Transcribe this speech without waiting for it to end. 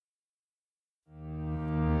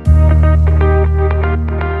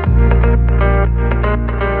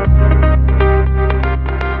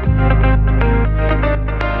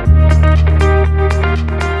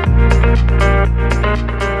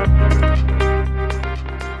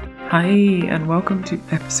Hi, and welcome to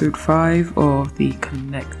episode 5 of The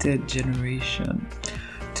Connected Generation.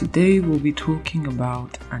 Today we'll be talking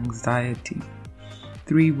about anxiety.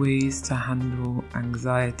 3 ways to handle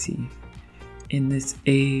anxiety. In this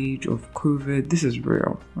age of COVID, this is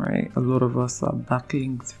real, right? A lot of us are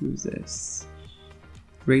battling through this.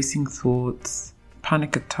 Racing thoughts,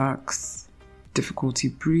 panic attacks, difficulty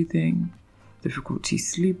breathing, difficulty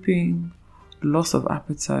sleeping, loss of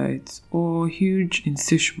appetite, or huge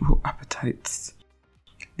insatiable appetites.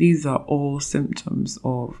 These are all symptoms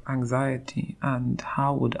of anxiety, and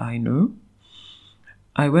how would I know?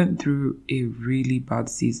 I went through a really bad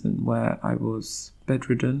season where I was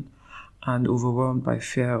bedridden and overwhelmed by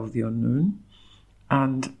fear of the unknown,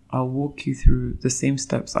 and I'll walk you through the same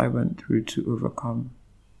steps I went through to overcome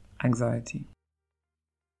anxiety.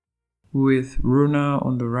 With Rona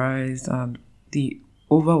on the rise and the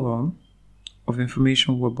overwhelm of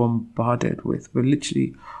information we're bombarded with, we're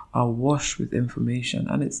literally awash with information,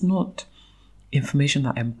 and it's not information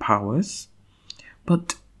that empowers,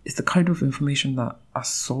 but it's the kind of information that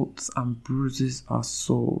assaults and bruises our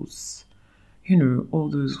souls. You know, all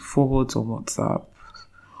those forwards on WhatsApp,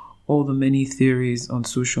 all the many theories on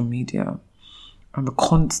social media, and the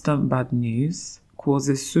constant bad news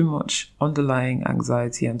causes so much underlying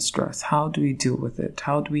anxiety and stress. How do we deal with it?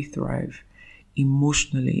 How do we thrive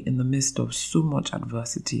emotionally in the midst of so much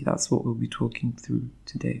adversity? That's what we'll be talking through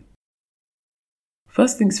today.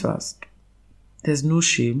 First things first, there's no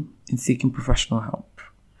shame in seeking professional help.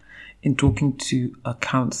 In talking to a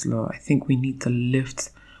counselor, I think we need to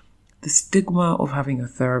lift the stigma of having a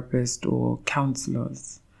therapist or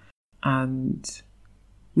counselors. And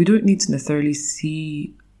we don't need to necessarily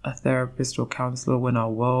see a therapist or counselor when our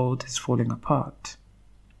world is falling apart.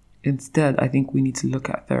 Instead, I think we need to look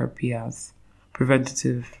at therapy as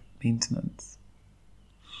preventative maintenance.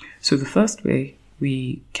 So the first way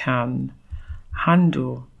we can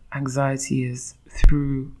handle anxiety is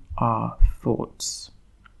through our thoughts.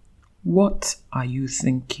 What are you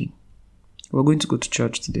thinking? We're going to go to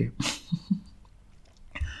church today.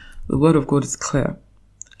 The word of God is clear.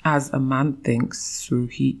 As a man thinks, so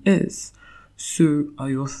he is. So are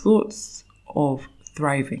your thoughts of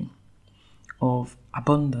thriving, of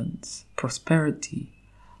abundance, prosperity,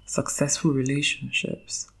 successful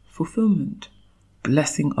relationships, fulfillment,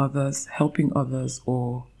 blessing others, helping others,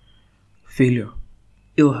 or failure,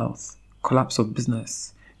 ill health, collapse of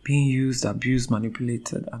business, being used, abused,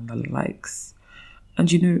 manipulated, and the likes?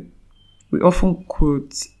 And you know, we often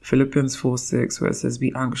quote Philippians 4:6, where it says,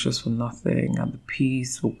 "Be anxious for nothing, and the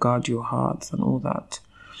peace will guard your hearts," and all that.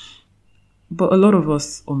 But a lot of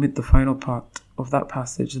us omit the final part of that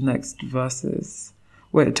passage, the next verses,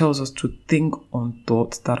 where it tells us to think on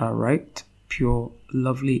thoughts that are right, pure,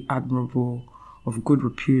 lovely, admirable, of good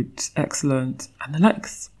repute, excellent, and the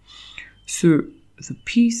likes. So the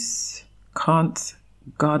peace can't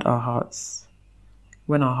guard our hearts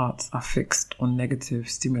when our hearts are fixed on negative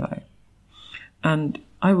stimuli. And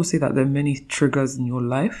I will say that there are many triggers in your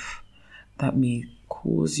life that may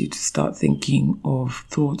cause you to start thinking of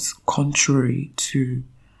thoughts contrary to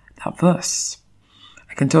that verse.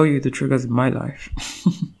 I can tell you the triggers in my life.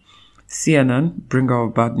 CNN, bringer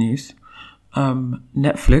of bad news.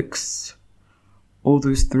 Netflix, all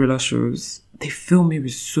those thriller shows, they fill me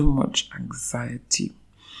with so much anxiety.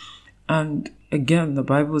 And again, the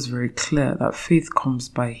Bible is very clear that faith comes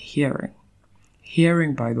by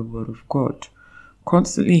hearing by the word of God.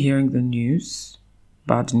 Constantly hearing the news,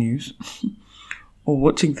 bad news, or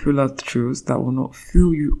watching thriller shows that will not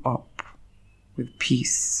fill you up with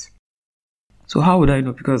peace. So how would I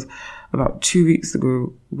know? Because about 2 weeks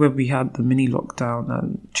ago, when we had the mini lockdown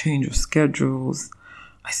and change of schedules,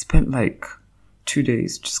 I spent like 2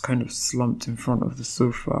 days just kind of slumped in front of the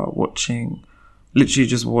sofa literally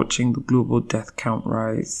just watching the global death count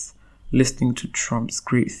rise, listening to Trump's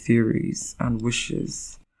great theories and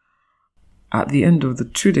wishes. At the end of the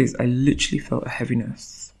 2 days, I literally felt a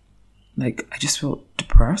heaviness. Like, I just felt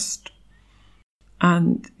depressed.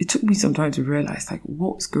 And it took me some time to realize, like,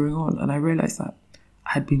 what's going on? And I realized that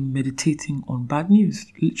I had been meditating on bad news,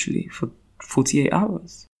 literally, for 48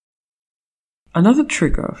 hours. Another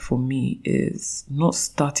trigger for me is not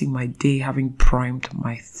starting my day having primed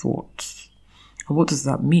my thoughts. And what does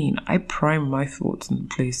that mean? I prime my thoughts in the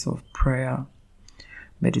place of prayer,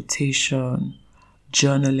 meditation,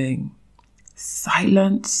 journaling,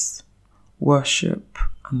 silence, worship,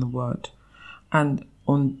 and the word. And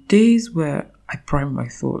on days where I prime my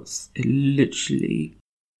thoughts, it literally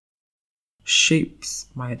shapes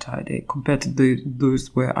my entire day compared to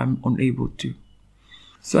those where I'm unable to.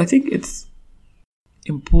 So I think it's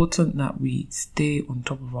important that we stay on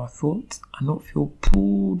top of our thoughts and not feel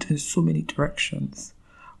pulled in so many directions.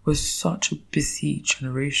 We're such a busy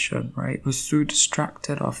generation, right? We're so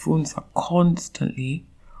distracted. Our phones are constantly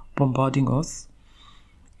bombarding us.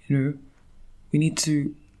 We need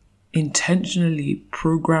to intentionally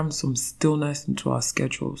program some stillness into our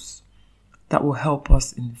schedules that will help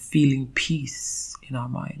us in feeling peace in our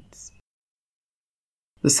minds.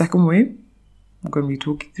 The second way I'm going to be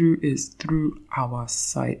talking through is through our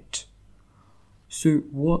sight. So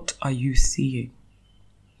what are you seeing?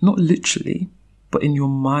 Not literally, but in your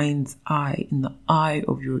mind's eye, in the eye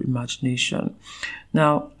of your imagination.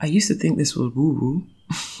 Now, I used to think this was woo-woo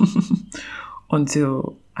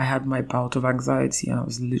until I had my bout of anxiety and I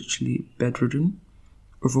was literally bedridden,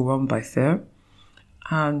 overwhelmed by fear,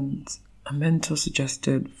 and a mentor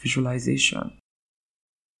suggested visualization.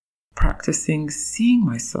 Practicing seeing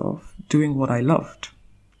myself doing what I loved,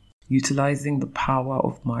 utilizing the power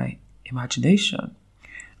of my imagination.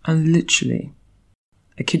 And literally,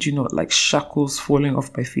 I kid you not, like shackles falling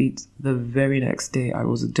off my feet, the very next day I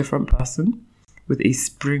was a different person with a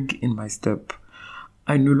spring in my step.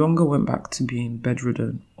 I no longer went back to being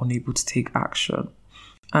bedridden, unable to take action.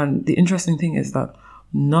 And the interesting thing is that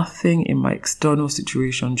nothing in my external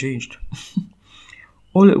situation changed.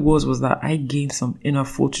 All it was that I gained some inner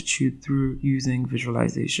fortitude through using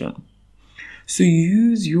visualization. So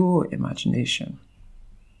use your imagination.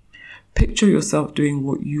 Picture yourself doing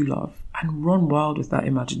what you love and run wild with that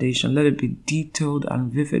imagination. Let it be detailed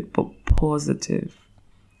and vivid, but positive.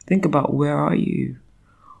 Think about, where are you?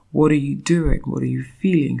 What are you doing? What are you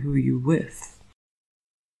feeling? Who are you with?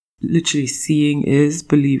 Literally, seeing is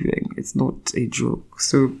believing. It's not a joke.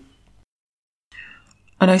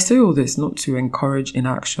 And I say all this not to encourage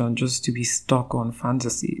inaction, just to be stuck on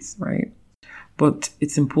fantasies, right? But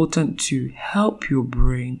it's important to help your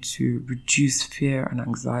brain to reduce fear and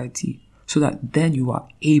anxiety so that then you are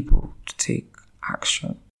able to take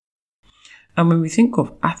action. And when we think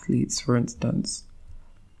of athletes, for instance,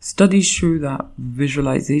 studies show that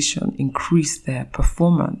visualization increases their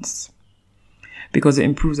performance because it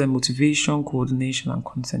improves their motivation, coordination, and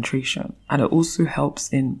concentration. And it also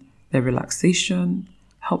helps in their relaxation,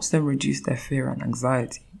 helps them reduce their fear and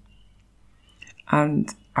anxiety. And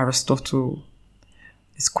Aristotle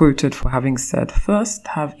is quoted for having said, first,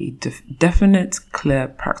 have a definite, clear,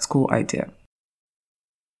 practical idea,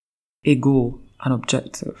 a goal, an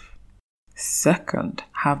objective. Second,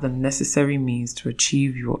 have the necessary means to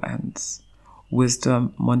achieve your ends,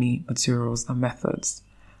 wisdom, money, materials, and methods.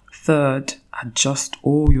 Third, adjust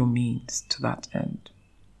all your means to that end.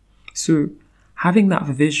 So, having that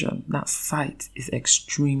vision, that sight, is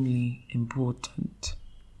extremely important.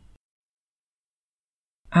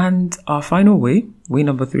 And our final way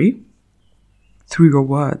number 3, through your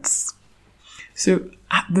words. So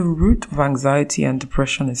at the root of anxiety and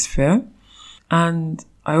depression is fear. And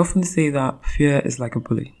I often say that fear is like a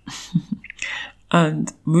bully.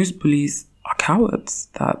 And most bullies are cowards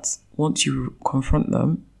that once you confront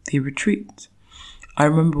them, they retreat. I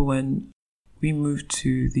remember when we moved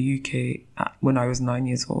to the UK when I was 9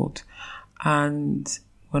 years old. And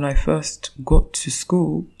when I first got to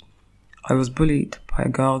school, I was bullied by a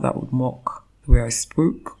girl that would mock the way I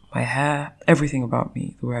spoke, my hair, everything about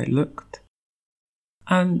me, the way I looked.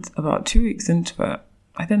 And about 2 weeks into it,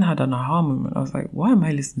 I then had an aha moment. I was like, why am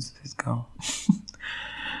I listening to this girl?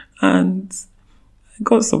 And I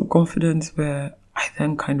got some confidence where I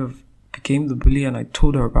then kind of became the bully and I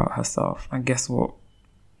told her about herself. And guess what?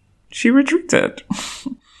 She retreated.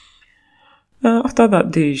 After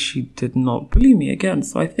that day, she did not bully me again.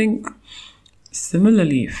 So I think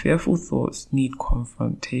similarly, fearful thoughts need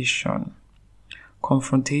confrontation.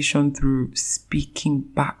 Confrontation through speaking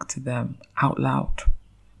back to them out loud.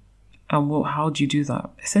 And how do you do that?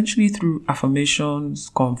 Essentially through affirmations,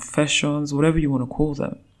 confessions, whatever you want to call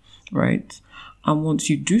them, right? And once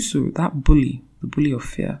you do so, that bully, the bully of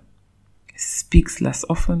fear, speaks less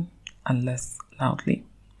often and less loudly.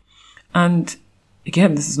 And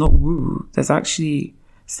again, this is not woo. There's actually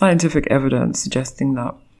scientific evidence suggesting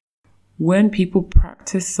that when people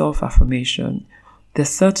practice self-affirmation, there's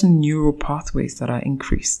certain neural pathways that are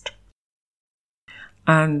increased.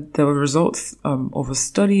 And there were results of a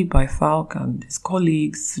study by Falk and his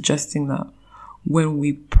colleagues suggesting that when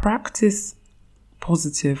we practice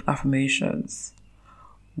positive affirmations,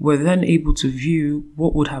 we're then able to view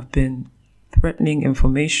what would have been threatening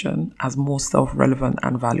information as more self-relevant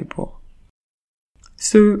and valuable.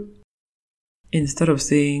 So instead of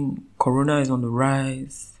saying Corona is on the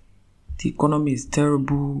rise, the economy is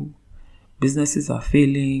terrible, businesses are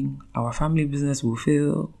failing, our family business will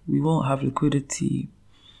fail, we won't have liquidity,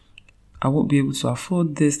 I won't be able to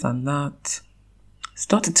afford this and that.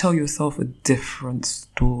 Start to tell yourself a different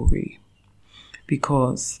story.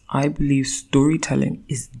 Because I believe storytelling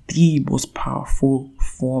is the most powerful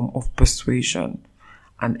form of persuasion,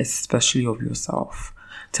 and especially of yourself.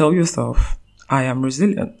 Tell yourself, I am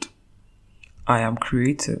resilient. I am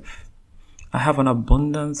creative. I have an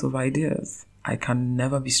abundance of ideas. I can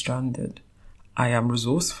never be stranded. I am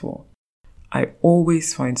resourceful. I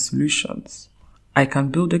always find solutions. I can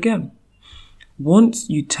build again. Once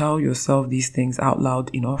you tell yourself these things out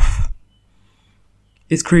loud enough,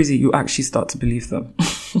 it's crazy, you actually start to believe them.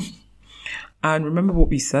 And remember what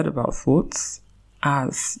we said about thoughts?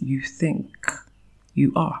 As you think,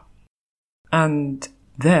 you are. And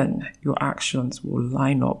then your actions will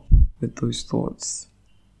line up with those thoughts.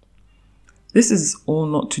 This is all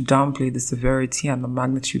not to downplay the severity and the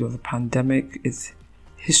magnitude of the pandemic. It's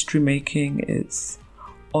history making, it's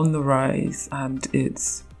on the rise, and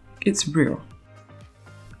it's real.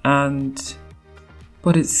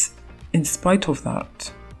 But it's in spite of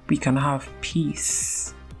that, we can have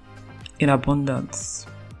peace in abundance,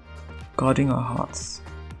 guarding our hearts.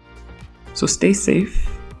 So stay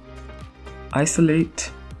safe,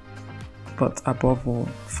 isolate, but above all,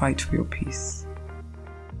 fight for your peace.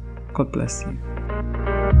 God bless you.